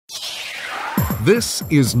This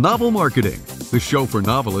is Novel Marketing, the show for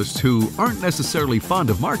novelists who aren't necessarily fond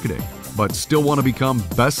of marketing, but still want to become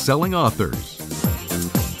best-selling authors.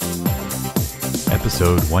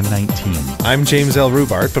 Episode 119. I'm James L.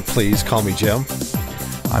 Rubart, but please call me Jim.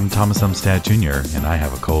 I'm Thomas Umstadt Jr., and I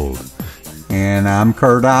have a cold. And I'm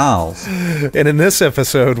Curt Isles. And in this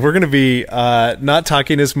episode, we're going to be not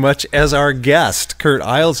talking as much as our guest, Curt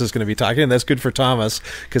Isles, is going to be talking. And that's good for Thomas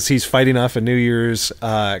because he's fighting off a New Year's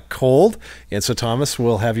cold. And so, Thomas,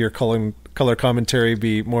 we'll have your color commentary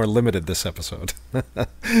be more limited this episode,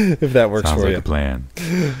 if that works Sounds for like you. a plan.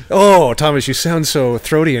 Oh, Thomas, you sound so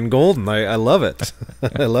throaty and golden. I love it.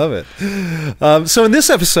 I love it. So in this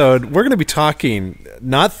episode, we're going to be talking,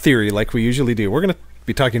 not theory like we usually do. We're going to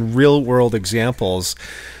be talking real-world examples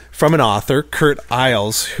from an author, Curt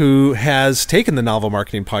Isles, who has taken the Novel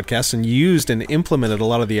Marketing Podcast and used and implemented a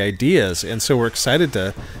lot of the ideas. And so we're excited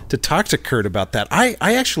to talk to Curt about that. I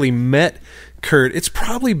actually met Curt. It's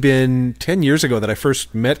probably been 10 years ago that I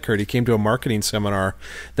first met Curt. He came to a marketing seminar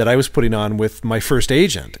that I was putting on with my first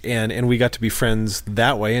agent, and we got to be friends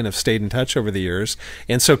that way and have stayed in touch over the years.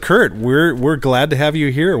 And so, Curt, we're glad to have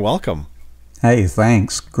you here. Welcome. Hey,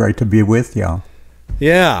 thanks. Great to be with y'all.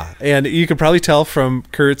 Yeah, and you can probably tell from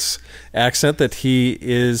Curt's accent that he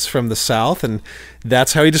is from the South, and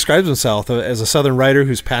that's how he describes himself, as a Southern writer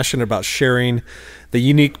who's passionate about sharing the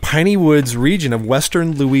unique piney woods region of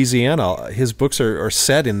western Louisiana. His books are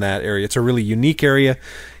set in that area. It's a really unique area.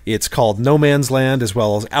 It's called No Man's Land, as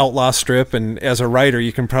well as Outlaw Strip, and as a writer,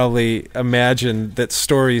 you can probably imagine that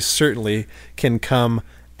stories certainly can come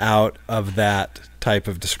out of that type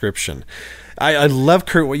of description. I love,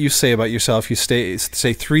 Curt, what you say about yourself. You say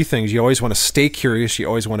three things. You always want to stay curious, you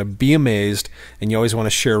always want to be amazed, and you always want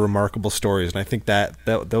to share remarkable stories. And I think that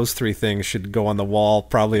those three things should go on the wall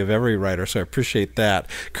probably of every writer, so I appreciate that.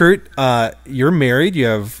 Curt, you're married. You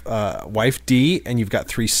have wife Dee, and you've got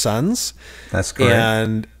 3 sons. That's correct.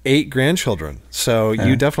 And 8 grandchildren. So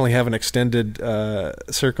you definitely have an extended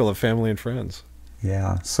circle of family and friends.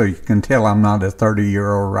 Yeah, so you can tell I'm not a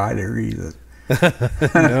 30-year-old writer either.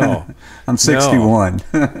 No. I'm 61.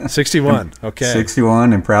 No. 61, okay.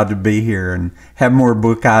 61 and proud to be here and have more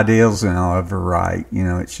book ideas than I'll ever write. You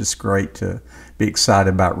know, it's just great to be excited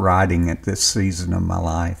about writing at this season of my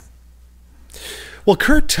life. Well,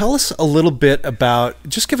 Curt, tell us a little bit about,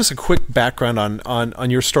 just give us a quick background on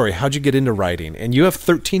your story. How'd you get into writing? And you have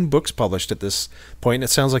 13 books published at this point, and it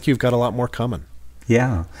sounds like you've got a lot more coming.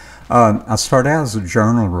 Yeah. I started out as a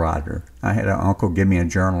journal writer. I had an uncle give me a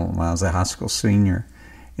journal when I was a high school senior,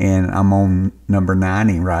 and I'm on number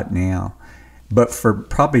 90 right now. But for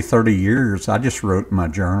probably 30 years, I just wrote in my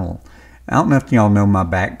journal. I don't know if y'all know my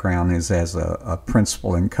background is as a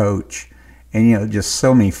principal and coach, and you know, just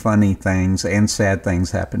so many funny things and sad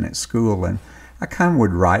things happen at school, and I kind of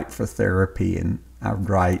would write for therapy, and I would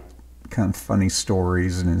write kind of funny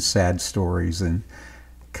stories and then sad stories, and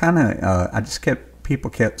kind of I just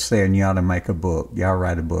people kept saying, you ought to make a book, you ought to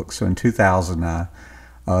write a book. So in 2000, I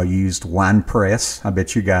used Wine Press. I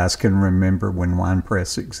bet you guys can remember when Wine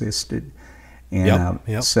Press existed. And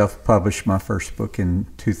I self-published my first book in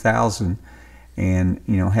 2000 and,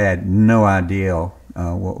 you know, had no idea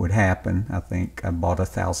what would happen. I think I bought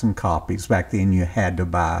 1,000 copies. Back then you had to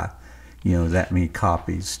buy, you know, that many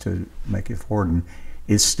copies to make it forward. And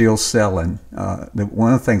it's still selling.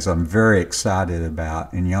 One of the things I'm very excited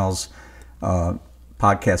about, and y'all's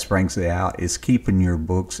podcast brings it out, is keeping your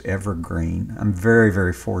books evergreen. I'm very,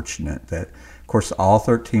 very fortunate that, of course, all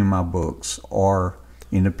 13 of my books are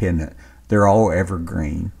independent. They're all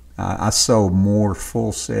evergreen. I sold more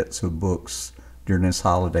full sets of books during this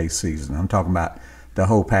holiday season. I'm talking about the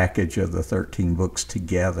whole package of the 13 books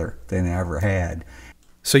together than I ever had.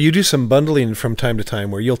 So you do some bundling from time to time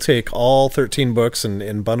where you'll take all 13 books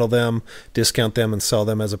and bundle them, discount them, and sell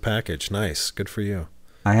them as a package. Nice. Good for you.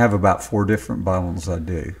 I have about 4 different bundles I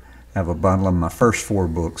do. I have a bundle of my first 4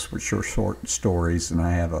 books, which are short stories, and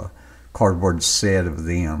I have a cardboard set of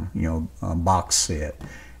them, you know, a box set.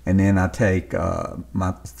 And then I take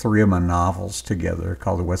 3 of my novels together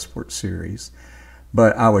called the Westport series.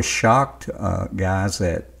 But I was shocked, guys,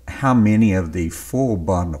 at how many of the full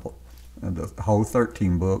bundle, the whole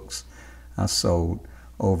 13 books, I sold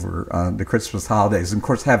over the Christmas holidays. And of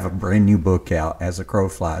course, I have a brand new book out, As the Crow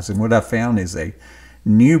Flies. And what I found is a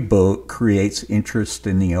new book creates interest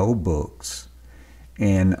in the old books.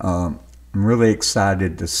 And I'm really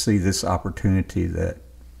excited to see this opportunity that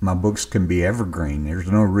my books can be evergreen. There's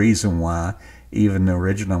no reason why, even the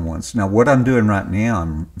original ones. Now, what I'm doing right now,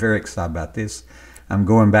 I'm very excited about this. I'm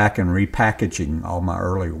going back and repackaging all my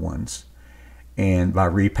earlier ones. And by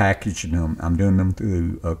repackaging them, I'm doing them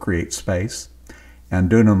through Create Space. I'm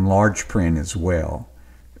doing them large print as well.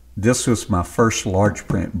 This was my first large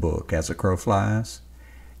print book, As a Crow Flies,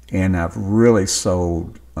 and I've really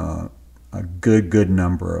sold a good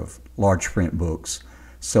number of large print books.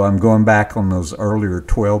 So I'm going back on those earlier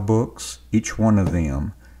 12 books. Each one of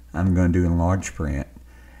them I'm going to do in large print.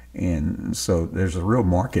 And so there's a real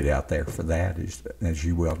market out there for that, as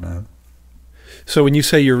you well know. So when you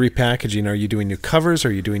say you're repackaging, are you doing new covers?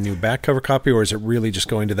 Are you doing new back cover copy? Or is it really just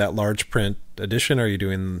going to that large print edition? Or are you're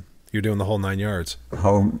doing the whole 9 yards?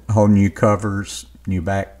 Whole new covers, new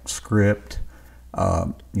back script,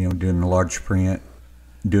 doing the large print,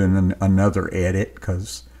 doing another edit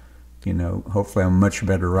because, hopefully I'm a much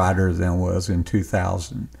better writer than I was in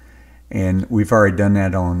 2000. And we've already done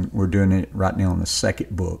that we're doing it right now on the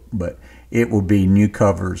second book, but it will be new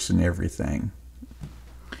covers and everything.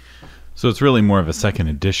 So it's really more of a second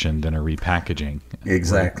edition than a repackaging.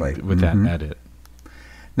 Exactly. With that edit.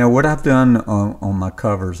 Now, what I've done on my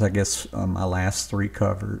covers, I guess my last 3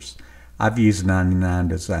 covers, I've used 99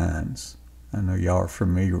 Designs. I know y'all are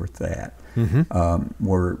familiar with that.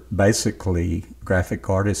 Where basically graphic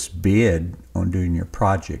artists bid on doing your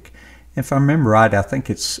project. If I remember right, I think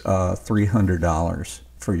it's $300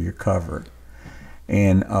 for your cover.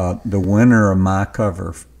 And the winner of my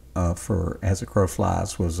cover for As a Crow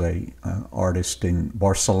Flies was a artist in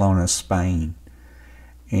Barcelona, Spain.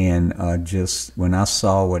 And just when I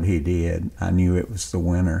saw what he did, I knew it was the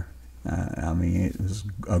winner. It was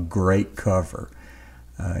a great cover.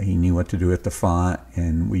 He knew what to do with the font,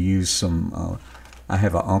 and we used some. I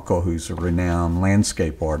have an uncle who's a renowned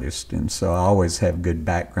landscape artist, and so I always have good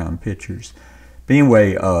background pictures. But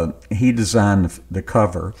anyway, he designed the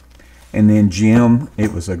cover. And then, Jim,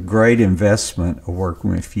 it was a great investment of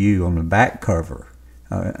working with you on the back cover.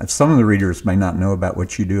 Some of the readers may not know about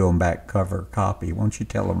what you do on back cover copy. Why don't you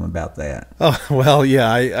tell them about that? Oh, well,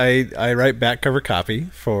 yeah, I write back cover copy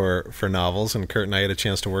for novels, and Curt and I had a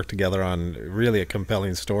chance to work together on really a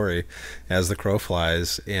compelling story, As the Crow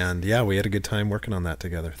Flies. And yeah, we had a good time working on that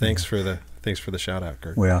together. Thanks for the shout out,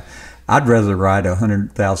 Curt. Well, I'd rather write a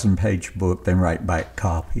 100,000-page book than write back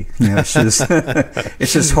copy. It's just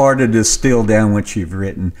it's just hard to distill down what you've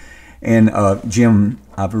written. And Jim,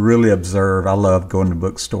 I've really observed. I love going to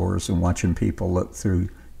bookstores and watching people look through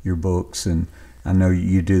your books, and I know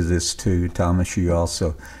you do this too, Thomas. You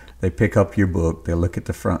also, they pick up your book, they look at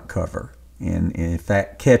the front cover, and if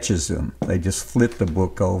that catches them, they just flip the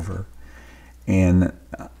book over. And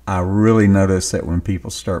I really notice that when people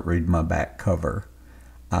start reading my back cover,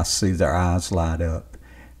 I see their eyes light up.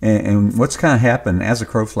 And what's kind of happened, As a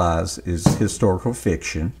Crow Flies, is historical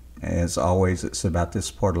fiction. As always, it's about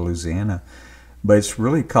this part of Louisiana. But it's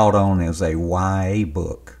really caught on as a YA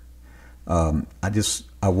book. I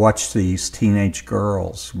watch these teenage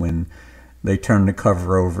girls when they turn the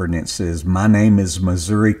cover over and it says, "My name is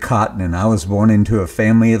Missouri Cotton and I was born into a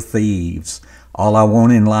family of thieves. All I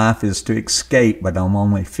want in life is to escape, but I'm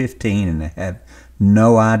only 15 and I have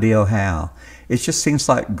no idea how." It just seems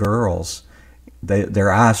like girls,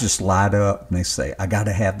 their eyes just light up and they say, "I got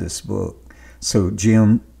to have this book." So,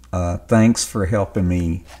 Jim, thanks for helping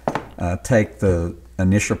me take the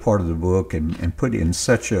initial part of the book and put it in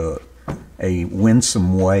such a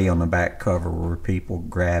winsome way on the back cover where people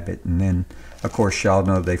grab it. And then, of course, y'all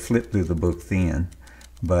know they flip through the book then.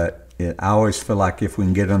 But I always feel like if we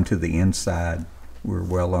can get them to the inside, we're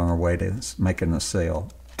well on our way to making a sale.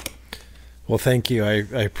 Well, thank you.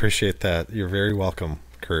 I appreciate that. You're very welcome,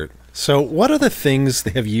 Curt. So what other things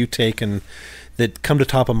have you taken that come to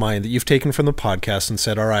top of mind that you've taken from the podcast and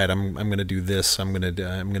said, all right, I'm going to do this, I'm going to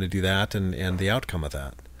do that, and the outcome of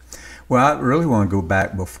that? Well, I really want to go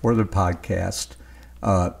back before the podcast.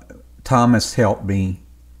 Thomas helped me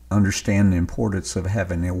understand the importance of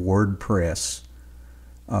having a WordPress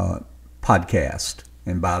podcast,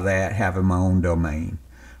 and by that, having my own domain.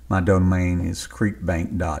 My domain is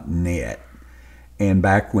creekbank.net. And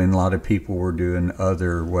back when a lot of people were doing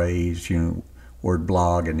other ways, word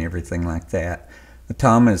blog and everything like that,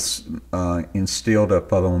 Thomas instilled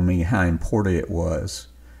up on me how important it was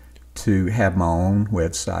to have my own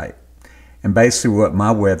website. And basically what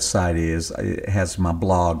my website is, it has my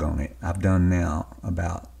blog on it. I've done now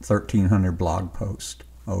about 1,300 blog posts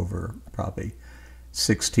over probably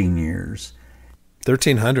 16 years.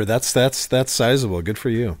 1,300, that's sizable. Good for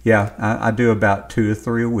you. Yeah, I do about 2 or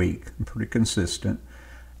 3 a week. I'm pretty consistent.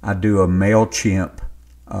 I do a MailChimp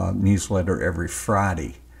newsletter every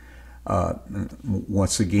Friday.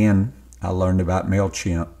 Once again, I learned about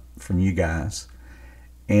MailChimp from you guys.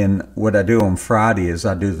 And what I do on Friday is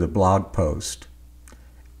I do the blog post,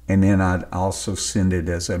 and then I also send it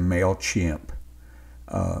as a MailChimp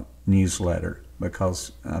newsletter.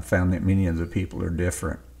 because I found that many of the people are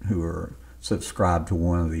different who are subscribed to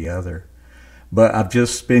one or the other. But I've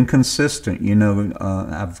just been consistent.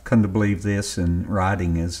 I've come to believe this in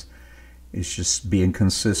writing is just being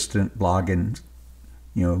consistent, blogging,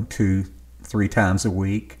 2-3 times a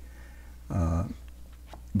week.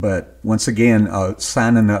 But once again,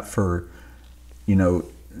 signing up for,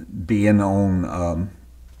 being on,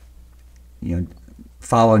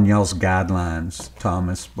 following y'all's guidelines,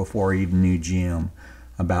 Thomas, before I even knew Jim,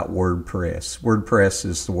 about WordPress. WordPress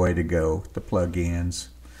is the way to go. The plugins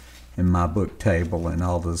and my book table and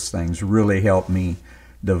all those things really helped me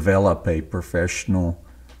develop a professional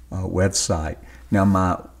website. Now,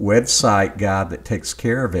 my website guy that takes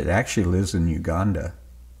care of it actually lives in Uganda.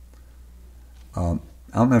 I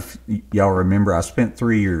don't know if y'all remember, I spent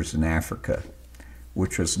 3 years in Africa,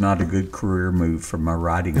 which was not a good career move for my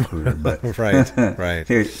writing career. But right.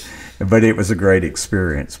 But it was a great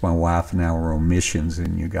experience. My wife and I were on missions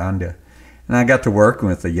in Uganda. And I got to work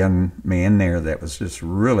with a young man there that was just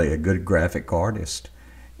really a good graphic artist.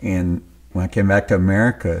 And when I came back to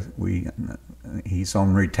America, he's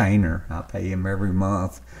on retainer. I pay him every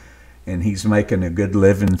month. And he's making a good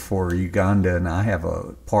living for Uganda. And I have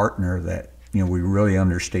a partner that, we really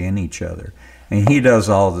understand each other. And he does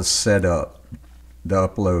all the setup, the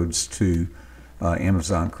uploads to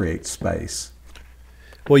Amazon Create Space.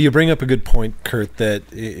 Well, you bring up a good point, Curt,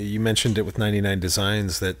 that you mentioned it with 99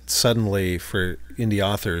 Designs, that suddenly for indie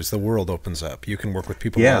authors, the world opens up. You can work with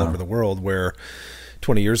people all over the world, where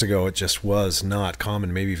 20 years ago it just was not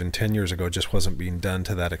common. Maybe even 10 years ago it just wasn't being done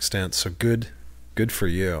to that extent. So good for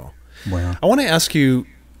you. Wow. I want to ask you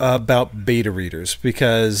about beta readers,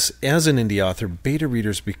 because as an indie author, beta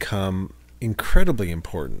readers become incredibly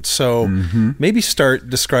important. So maybe start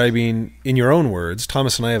describing in your own words.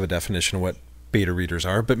 Thomas and I have a definition of what beta readers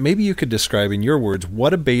are, but maybe you could describe in your words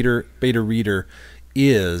what a beta reader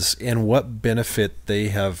is and what benefit they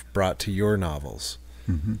have brought to your novels.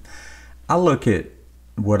 I look at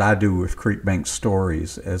what I do with Creek Bank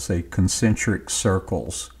Stories as a concentric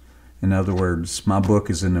circles. In other words, my book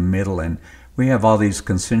is in the middle, and we have all these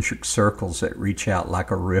concentric circles that reach out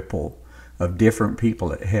like a ripple of different people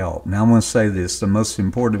that help. Now, I want to say this, the most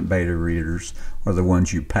important beta readers are the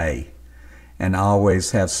ones you pay. And I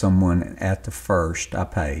always have someone at the first I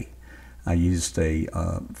pay. I used a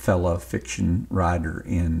fellow fiction writer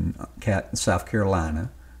in South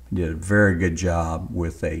Carolina. He did a very good job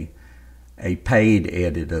with a paid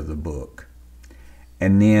edit of the book.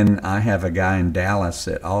 And then I have a guy in Dallas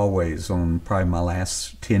that always, on probably my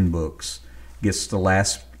last 10 books, gets the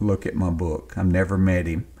last look at my book. I've never met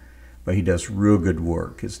him, but he does real good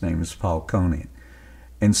work. His name is Paul Conant.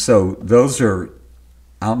 And so those are,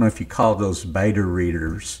 I don't know if you call those beta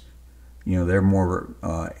readers, they're more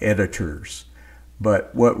editors.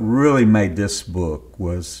 But what really made this book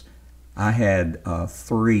was I had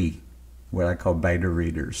 3 what I call beta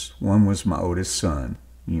readers. One was my oldest son.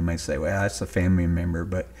 You may say, well, that's a family member,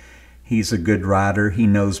 but he's a good writer. He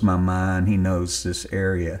knows my mind. He knows this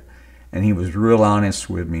area. And he was real honest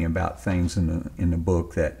with me about things in the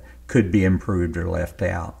book that could be improved or left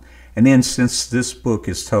out. And then, since this book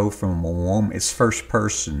is told from a woman, it's first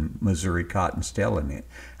person, Missouri Cotton's telling it,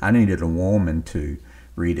 I needed a woman to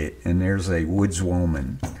read it. And there's a woods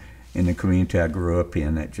woman in the community I grew up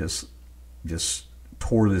in that just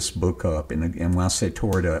tore this book up. And when I say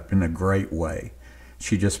tore it up, in a great way.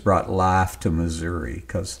 She just brought life to Missouri,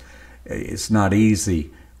 because it's not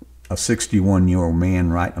easy, a 61-year-old man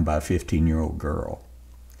writing about a 15-year-old girl.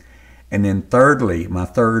 And then thirdly, my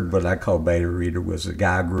third, what I call beta reader, was a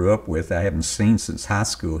guy I grew up with I haven't seen since high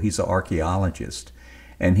school. He's an archaeologist,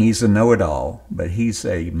 and he's a know-it-all, but he's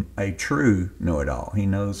a true know-it-all. He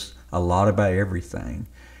knows a lot about everything.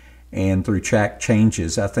 And through track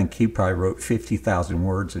changes, I think he probably wrote 50,000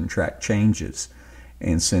 words in track changes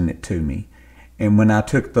and sent it to me. And when I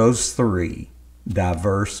took those 3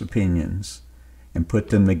 diverse opinions and put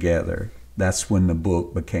them together, that's when the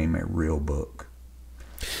book became a real book.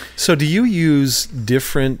 So do you use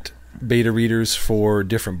different beta readers for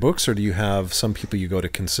different books, or do you have some people you go to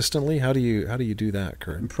consistently? How do you do that,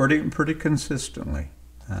 Curt? Pretty consistently.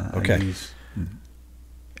 Okay.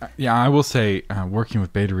 Yeah, I will say working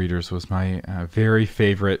with beta readers was my very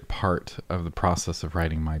favorite part of the process of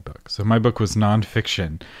writing my book. So my book was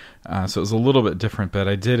nonfiction, so it was a little bit different, but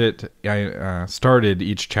I started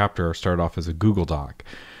each chapter, started off as a Google Doc.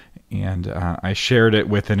 And I shared it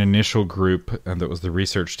with an initial group that was the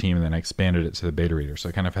research team, and then I expanded it to the beta readers. So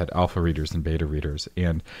I kind of had alpha readers and beta readers.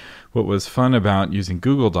 And what was fun about using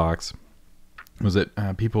Google Docs was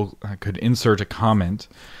that people could insert a comment,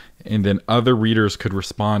 and then other readers could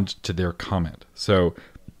respond to their comment. So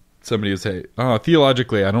somebody would say, "Oh,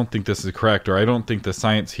 theologically, I don't think this is correct," or "I don't think the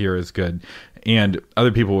science here is good," and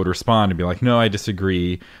other people would respond and be like, "No, I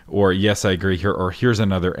disagree," or "Yes, I agree here," or "Here's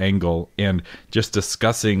another angle." And just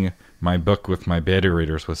discussing my book with my beta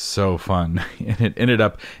readers was so fun, and it ended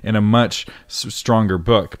up in a much stronger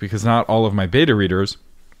book because not all of my beta readers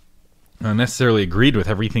necessarily agreed with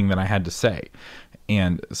everything that I had to say.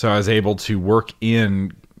 And so I was able to work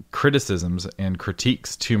in criticisms and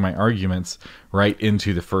critiques to my arguments right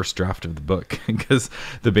into the first draft of the book, because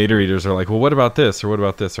the beta readers are like, "Well, what about this?" or "What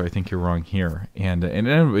about this?" or "I think you're wrong here." And it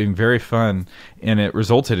ended up being very fun, and it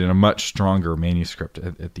resulted in a much stronger manuscript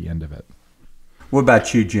at the end of it. What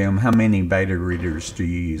about you, Jim? How many beta readers do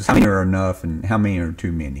you use? How many are enough, and how many are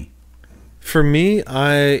too many? For me,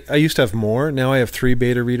 I used to have more. Now I have 3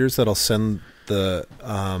 beta readers that I'll send the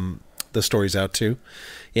stories out to.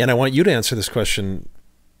 And I want you to answer this question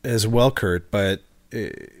as well, Curt, but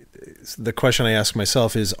the question I ask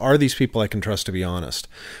myself is, are these people I can trust to be honest?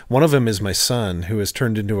 One of them is my son, who has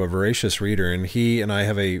turned into a voracious reader, and he and I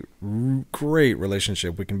have a great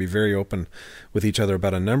relationship. We can be very open with each other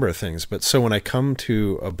about a number of things. But so when I come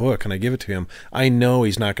to a book and I give it to him, I know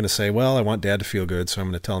he's not going to say, "Well, I want Dad to feel good, so I'm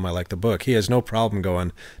going to tell him I like the book." He has no problem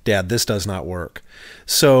going, "Dad, this does not work."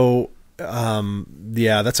 So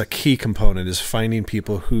yeah, that's a key component, is finding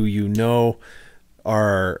people who you know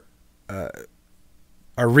are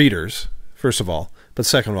readers, first of all, but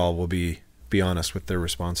second of all, will be honest with their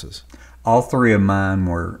responses. All 3 of mine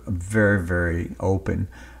were very, very open.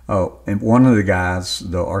 Oh, and one of the guys,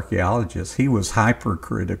 the archaeologist, he was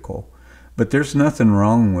hypercritical, but there's nothing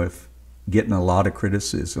wrong with getting a lot of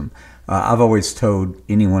criticism. I've always told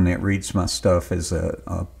anyone that reads my stuff as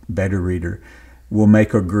a beta reader, we'll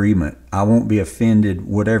make agreement. I won't be offended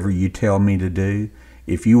whatever you tell me to do,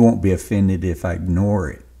 if you won't be offended if I ignore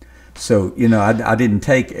it. So, I didn't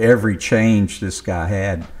take every change this guy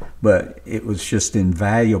had, but it was just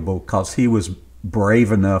invaluable because he was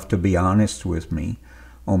brave enough to be honest with me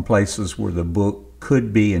on places where the book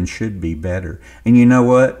could be and should be better. And you know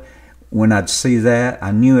what? When I'd see that,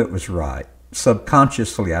 I knew it was right.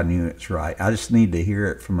 Subconsciously, I knew it's right. I just need to hear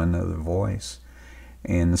it from another voice.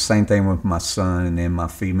 And the same thing with my son and then my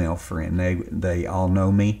female friend. They all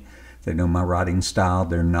know me. They know my writing style.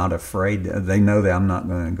 They're not afraid. They know that I'm not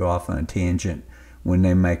going to go off on a tangent when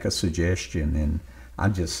they make a suggestion. And I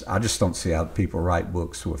just don't see how people write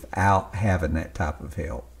books without having that type of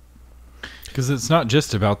help. Because it's not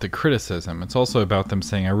just about the criticism. It's also about them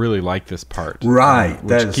saying, "I really like this part." Right.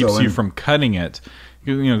 Which keeps you from cutting it.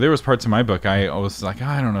 There was parts of my book I was like,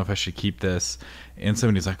 "I don't know if I should keep this." And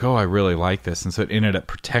somebody's like, "Oh, I really like this." And so it ended up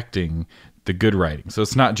protecting the good writing. So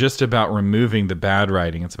it's not just about removing the bad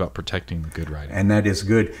writing, it's about protecting the good writing. And that is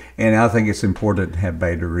good. And I think it's important to have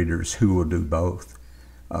beta readers who will do both.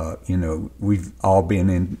 We've all been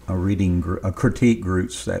in a critique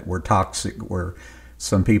groups that were toxic, where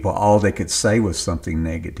some people, all they could say was something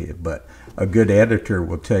negative. But a good editor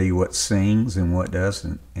will tell you what sings and what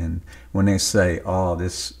doesn't. And when they say, "Oh,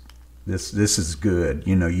 this is good,"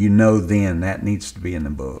 then that needs to be in the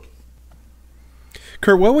book.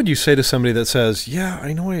 Curt, what would you say to somebody that says, "Yeah,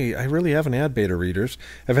 I know I really haven't had beta readers.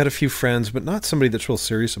 I've had a few friends, but not somebody that's real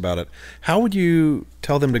serious about it." How would you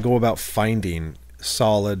tell them to go about finding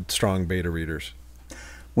solid, strong beta readers?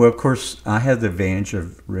 Well, of course, I have the advantage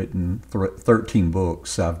of written 13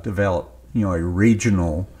 books. I've developed, a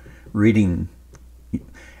regional reading,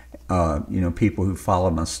 people who follow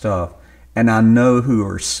my stuff. And I know who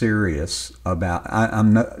are serious about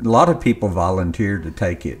a lot of people volunteer to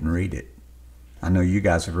take it and read it. I know you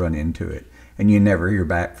guys have run into it, and you never hear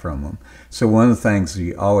back from them. So one of the things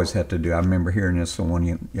you always have to do, I remember hearing this on one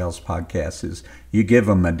of y'all's podcasts, is you give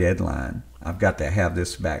them a deadline. I've got to have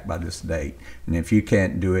this back by this date. And if you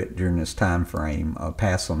can't do it during this time frame,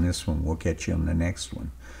 pass on this one. We'll catch you on the next one.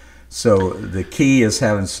 So the key is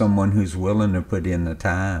having someone who's willing to put in the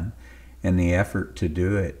time and the effort to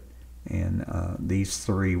do it. And these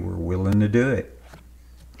 3 were willing to do it.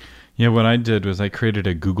 Yeah, what I did was I created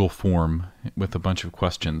a Google form with a bunch of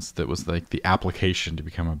questions that was like the application to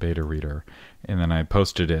become a beta reader. And then I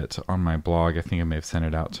posted it on my blog. I think I may have sent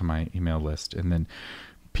it out to my email list. And then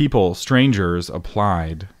strangers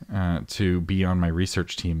applied to be on my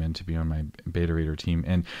research team and to be on my beta reader team.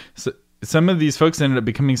 And so some of these folks ended up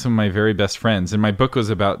becoming some of my very best friends. And my book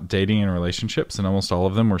was about dating and relationships, and almost all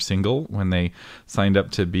of them were single when they signed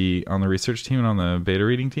up to be on the research team and on the beta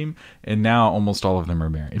reading team. And now almost all of them are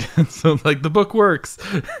married. So the book works.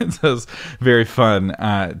 So it's very fun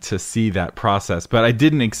to see that process. But I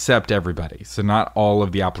didn't accept everybody. So not all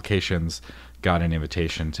of the applications got an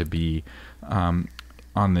invitation to be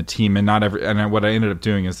on the team, and what I ended up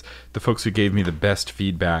doing is the folks who gave me the best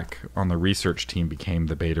feedback on the research team became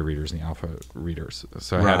the beta readers and the alpha readers.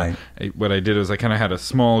 So what I did was I kind of had a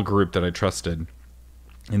small group that I trusted,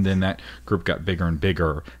 and then that group got bigger and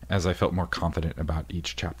bigger as I felt more confident about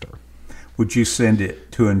each chapter. Would you send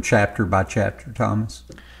it to him chapter by chapter, Thomas?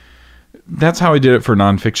 That's how I did it for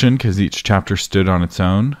nonfiction, because each chapter stood on its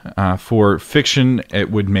own. For fiction,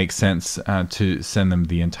 it would make sense to send them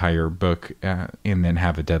the entire book and then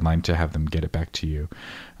have a deadline to have them get it back to you.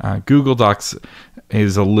 Google Docs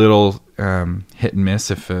is a little hit and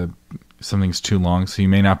miss if something's too long, so you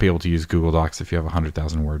may not be able to use Google Docs if you have a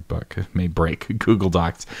 100,000 word book. It may break Google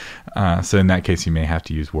Docs. So in that case, you may have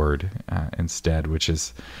to use Word instead, which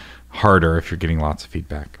is harder if you're getting lots of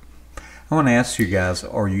feedback. I want to ask you guys,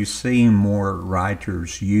 are you seeing more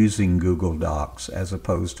writers using Google Docs as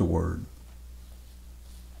opposed to Word?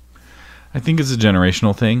 I think it's a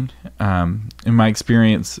generational thing. In my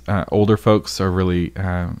experience, older folks are really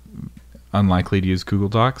unlikely to use Google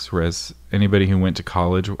Docs, whereas anybody who went to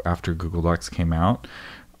college after Google Docs came out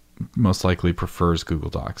most likely prefers Google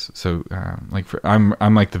Docs. So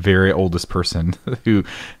I'm like the very oldest person who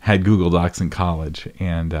had Google Docs in college,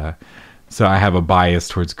 and so I have a bias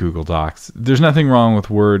towards Google Docs. There's nothing wrong with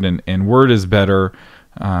Word, and Word is better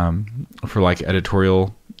for like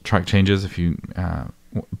editorial track changes.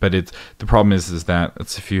 But the problem is that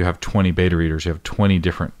if you have 20 beta readers, you have 20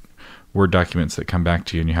 different Word documents that come back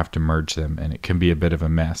to you, and you have to merge them, and it can be a bit of a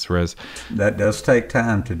mess. Whereas that does take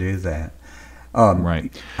time to do that.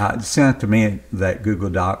 Right. It sounds to me that Google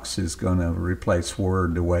Docs is going to replace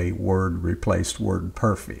Word the way Word replaced Word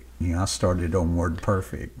Perfect. I started on Word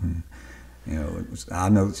Perfect, and I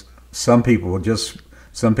know some people just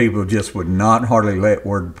would not hardly let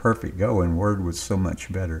Word Perfect go, and Word was so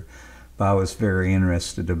much better. But I was very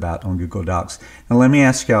interested on Google Docs. Now let me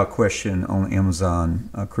ask y'all a question on Amazon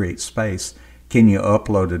Create Space. Can you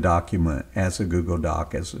upload a document as a Google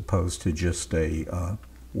Doc as opposed to just a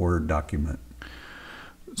Word document?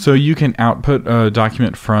 So you can output a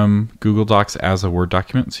document from Google Docs as a Word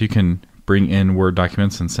document. So you can bring in Word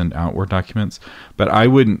documents and send out Word documents. But I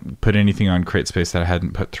wouldn't put anything on CreateSpace that I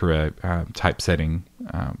hadn't put through a typesetting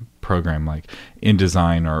program like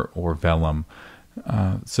InDesign or Vellum.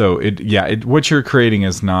 What you're creating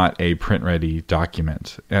is not a print-ready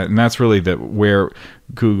document. And that's really where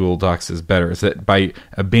Google Docs is better, is that by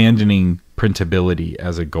abandoning printability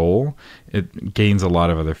as a goal, it gains a lot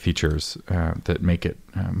of other features that make it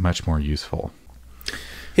much more useful.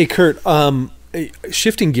 Hey, Curt,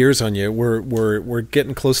 shifting gears on you, we're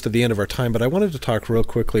getting close to the end of our time, but I wanted to talk real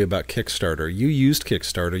quickly about Kickstarter. You used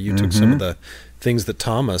Kickstarter. You took some of the things that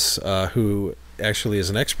Thomas, who actually is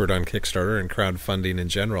an expert on Kickstarter and crowdfunding in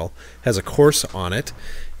general, has a course on it,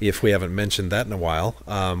 if we haven't mentioned that in a while,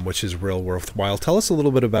 which is real worthwhile. Tell us a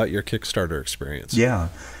little bit about your Kickstarter experience. Yeah.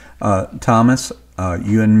 Thomas,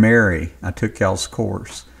 you and Mary, I took y'all's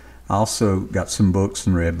course. I also got some books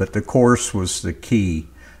and read, but the course was the key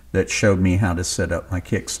that showed me how to set up my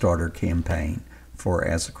Kickstarter campaign for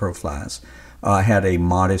As the Crow Flies. I had a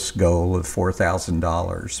modest goal of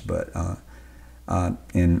 $4,000, but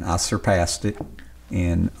and I surpassed it,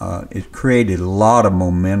 and it created a lot of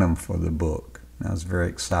momentum for the book. I was very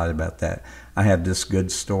excited about that. I have this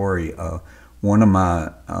good story. One of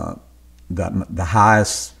my the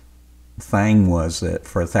highest thing was that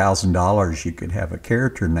for $1,000 you could have a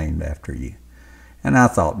character named after you, and I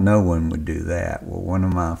thought no one would do that. Well, one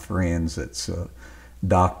of my friends that's a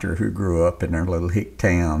doctor who grew up in our little hick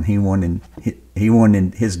town, he wanted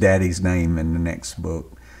his daddy's name in the next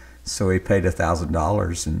book. So he paid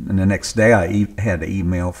 $1,000, and the next day I had an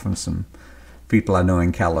email from some people I know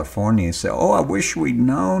in California and said, "Oh, I wish we'd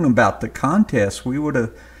known about the contest. We would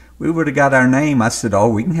have got our name." I said, "Oh,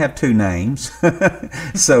 we can have two names."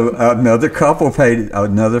 So another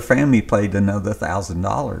family paid another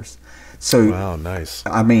 $1,000. So wow, nice.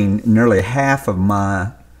 I mean, nearly half of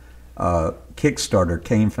my Kickstarter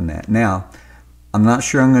came from that. Now, I'm not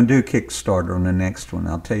sure I'm going to do Kickstarter on the next one.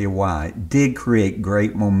 I'll tell you why. It did create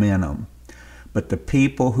great momentum, but the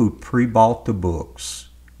people who pre-bought the books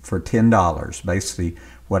for $10, basically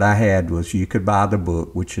what I had was you could buy the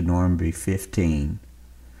book, which would normally be $15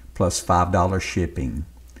 plus $5 shipping.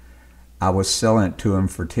 I was selling it to them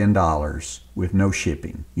for $10 with no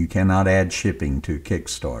shipping. You cannot add shipping to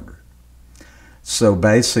Kickstarter. So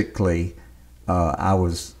basically,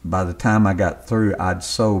 by the time I got through, I'd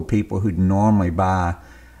sold people who'd normally buy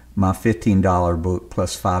my $15 book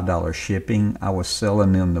plus $5 shipping. I was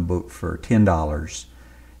selling them the book for $10,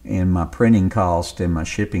 and my printing cost and my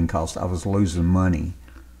shipping cost, I was losing money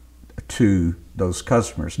to those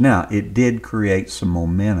customers. Now, it did create some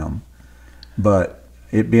momentum, but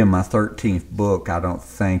it being my 13th book, I don't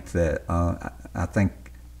think that I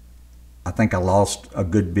think I lost a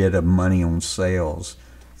good bit of money on sales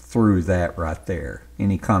through that right there.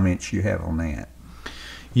 Any comments you have on that?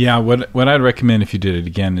 Yeah, what I'd recommend if you did it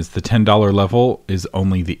again is the $10 level is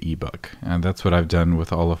only the ebook, and that's what I've done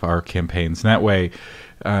with all of our campaigns. And that way,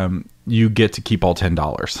 you get to keep all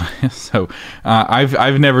 $10. So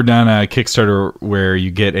I've never done a Kickstarter where you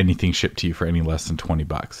get anything shipped to you for any less than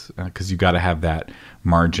 $20, because you got to have that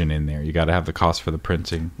margin in there. You got to have the cost for the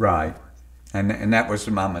printing. Right, and that was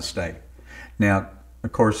my mistake. Now,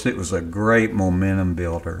 of course, it was a great momentum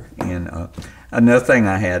builder. And another thing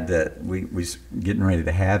I had that we was getting ready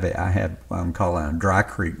to have it, I had what I'm calling a Dry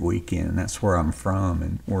Creek weekend. And that's where I'm from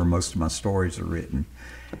and where most of my stories are written.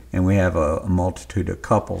 And we have a multitude of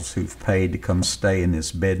couples who've paid to come stay in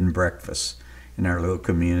this bed and breakfast in our little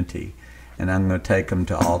community. And I'm going to take them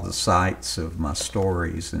to all the sites of my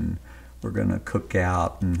stories, and we're going to cook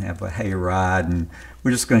out and have a hayride, and we're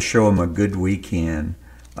just going to show them a good weekend.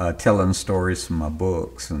 Telling stories from my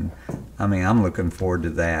books, and I mean, I'm looking forward to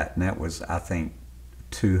that. And that was, I think,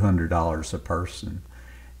 $200 a person,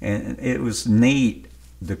 and it was neat,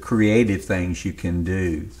 the creative things you can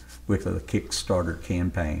do with a Kickstarter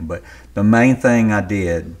campaign. But the main thing I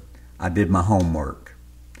did my homework,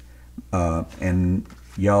 and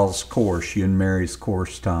y'all's course, you and Mary's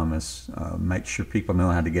course, Thomas. Make sure people know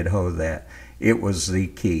how to get a hold of that. It was the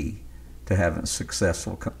key to having a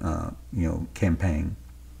successful, campaign.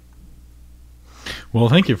 Well,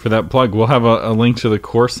 thank you for that plug. We'll have a link to the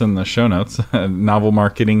course in the show notes,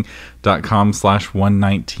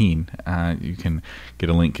 novelmarketing.com/119. You can get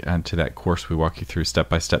a link to that course. We walk you through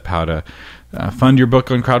step-by-step how to fund your book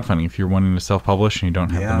on crowdfunding. If you're wanting to self-publish and you don't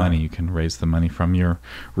have the money, you can raise the money from your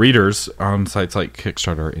readers on sites like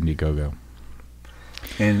Kickstarter or Indiegogo.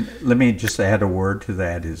 And let me just add a word to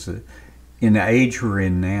that, is that in the age we're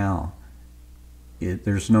in now,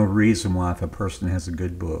 there's no reason why if a person has a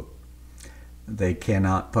good book, they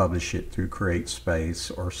cannot publish it through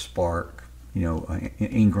CreateSpace or Spark,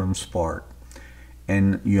 Ingram Spark.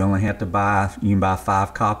 And you only have to you can buy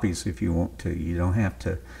 5 copies if you want to. You don't have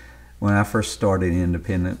to. When I first started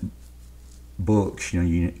independent books,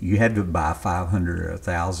 you had to buy 500 or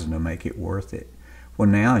 1,000 to make it worth it. Well,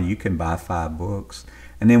 now you can buy 5 books.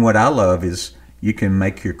 And then what I love is you can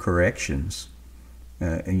make your corrections.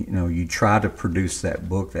 You try to produce that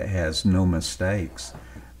book that has no mistakes.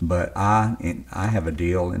 But I have a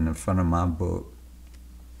deal in the front of my book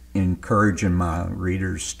encouraging my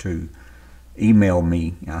readers to email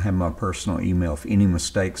me. I have my personal email for any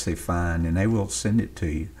mistakes they find, and they will send it to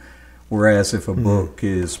you. Whereas if a book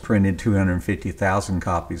is printed 250,000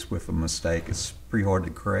 copies with a mistake, it's pretty hard to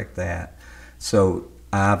correct that. So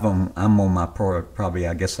I'm on my probably,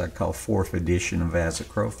 I guess I'd call 4th edition of As the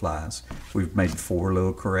Crow Flies. We've made 4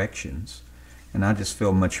 little corrections. And I just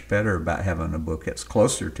feel much better about having a book that's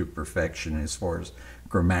closer to perfection as far as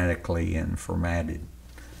grammatically and formatted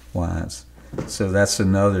wise. So that's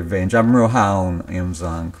another advantage. I'm real high on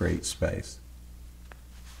Amazon CreateSpace.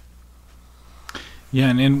 Yeah,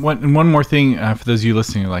 and one more thing for those of you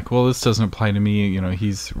listening, you're like, well, this doesn't apply to me.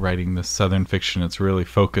 He's writing this Southern fiction. It's really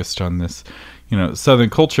focused on this, Southern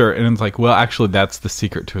culture. And it's like, well, actually, that's the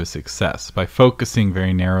secret to his success. By focusing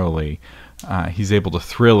very narrowly, he's able to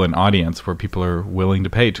thrill an audience where people are willing to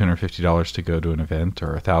pay $250 to go to an event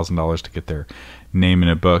or $1,000 to get their name in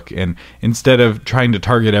a book. And instead of trying to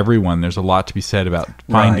target everyone, there's a lot to be said about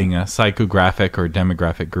finding a psychographic or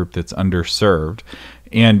demographic group that's underserved.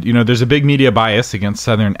 And, there's a big media bias against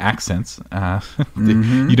Southern accents.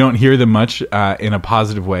 You don't hear them much in a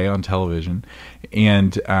positive way on television.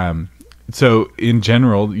 And so in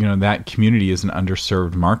general, that community is an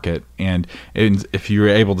underserved market. And if you're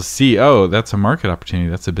able to see, oh, that's a market opportunity,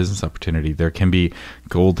 that's a business opportunity, there can be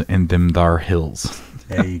gold in them thar hills.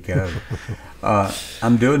 There you go.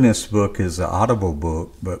 I'm doing this book as an Audible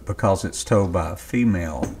book, but because it's told by a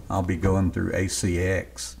female, I'll be going through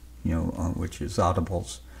ACX, which is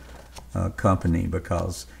Audible's company,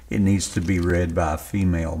 because it needs to be read by a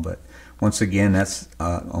female. But once again, that's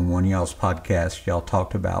on one of y'all's podcasts, y'all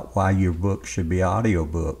talked about why your book should be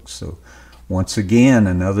audiobooks. So once again,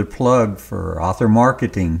 another plug for author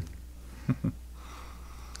marketing.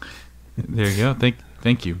 There you go.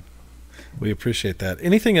 Thank you. We appreciate that.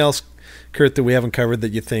 Anything else, Curt, that we haven't covered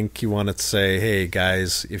that you think you want to say, hey,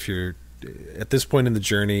 guys, if you're at this point in the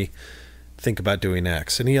journey, think about doing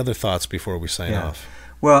X? Any other thoughts before we sign off?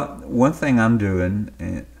 Well, one thing I'm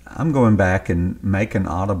doing, I'm going back and making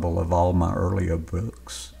Audible of all my earlier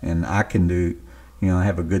books. And I can do, I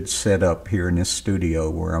have a good setup here in this studio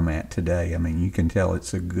where I'm at today. I mean, you can tell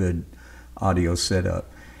it's a good audio setup.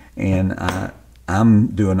 And I'm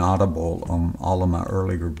doing Audible on all of my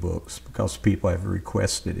earlier books because people have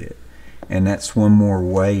requested it. And that's one more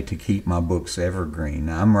way to keep my books evergreen.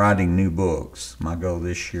 Now, I'm writing new books. My goal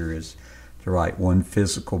this year is to write 1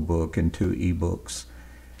 physical book and 2 ebooks.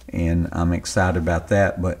 And I'm excited about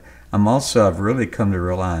that. But I've really come to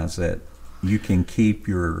realize that you can keep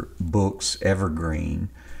your books evergreen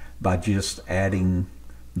by just adding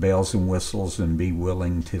bells and whistles and be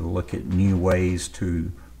willing to look at new ways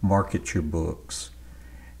to market your books.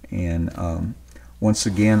 And once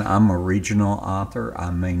again, I'm a regional author. I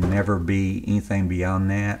may never be anything beyond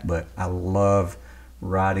that, but I love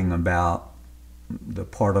writing about the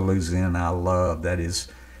part of Louisiana I love. That is,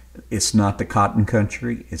 it's not the cotton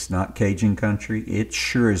country, it's not Cajun country, it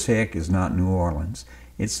sure as heck is not New Orleans.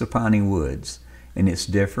 It's the piney woods, and it's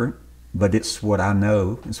different, but it's what I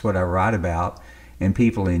know, it's what I write about, and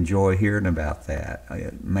people enjoy hearing about that.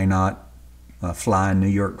 It may not fly in New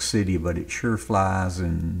York City, but it sure flies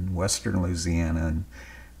in western Louisiana, and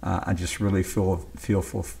I just really feel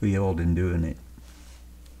fulfilled in doing it.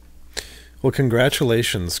 Well,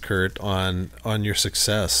 congratulations, Curt, on your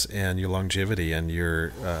success and your longevity and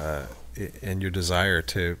your desire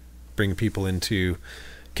to bring people into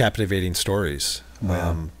captivating stories.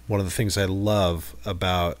 Wow. One of the things I love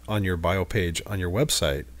about on your bio page on your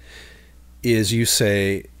website is you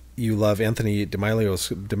say you love Anthony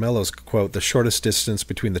DeMello's quote, "The shortest distance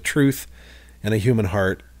between the truth and a human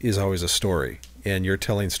heart is always a story." And you're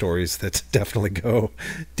telling stories that definitely go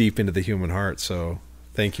deep into the human heart. So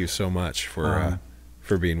thank you so much for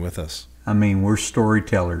being with us. I mean, we're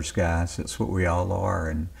storytellers, guys. That's what we all are.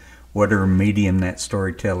 And whatever medium that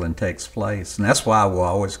storytelling takes place. And that's why we'll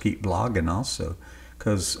always keep blogging also,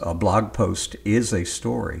 because a blog post is a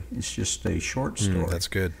story. It's just a short story. That's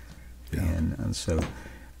good. Yeah. And so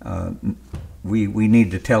we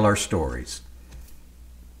need to tell our stories.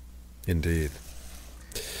 Indeed.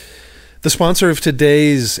 The sponsor of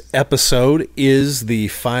today's episode is the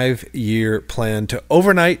 5-year plan to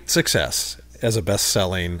overnight success as a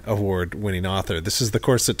best-selling, award-winning author. This is the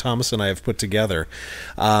course that Thomas and I have put together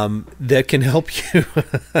that can help you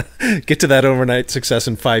get to that overnight success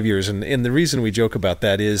in 5 years. And the reason we joke about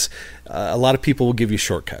that is a lot of people will give you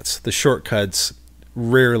shortcuts. The shortcuts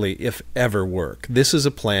rarely, if ever, work. This is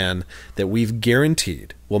a plan that we've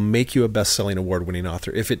guaranteed will make you a best-selling, award-winning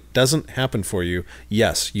author. If it doesn't happen for you,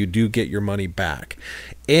 yes, you do get your money back.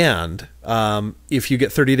 And if you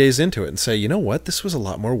get 30 days into it and say, you know what, this was a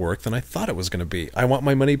lot more work than I thought it was going to be, I want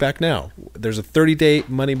my money back now. There's a 30-day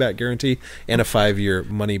money-back guarantee and a 5-year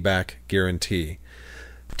money-back guarantee.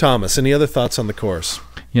 Thomas, any other thoughts on the course?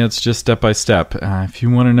 Yeah, it's just step by step. If you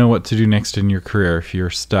want to know what to do next in your career, if you're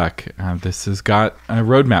stuck, this has got a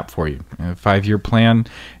roadmap for you, a 5-year plan,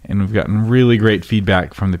 and we've gotten really great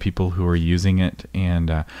feedback from the people who are using it. And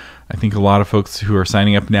I think a lot of folks who are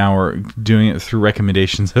signing up now are doing it through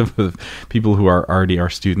recommendations of people who are already our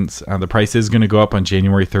students. The price is going to go up on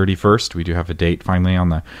January 31st. We do have a date finally on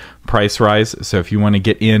the price rise. So if you want to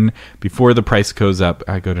get in before the price goes up,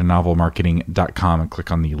 go to novelmarketing.com and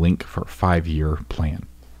click on the link for a 5-year plan.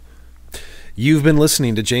 You've been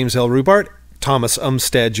listening to James L. Rubart, Thomas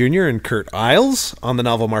Umstad Jr., and Curt Isles on the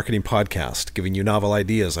Novel Marketing Podcast, giving you novel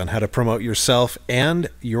ideas on how to promote yourself and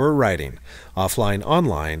your writing, offline,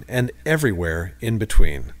 online, and everywhere in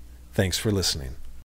between. Thanks for listening.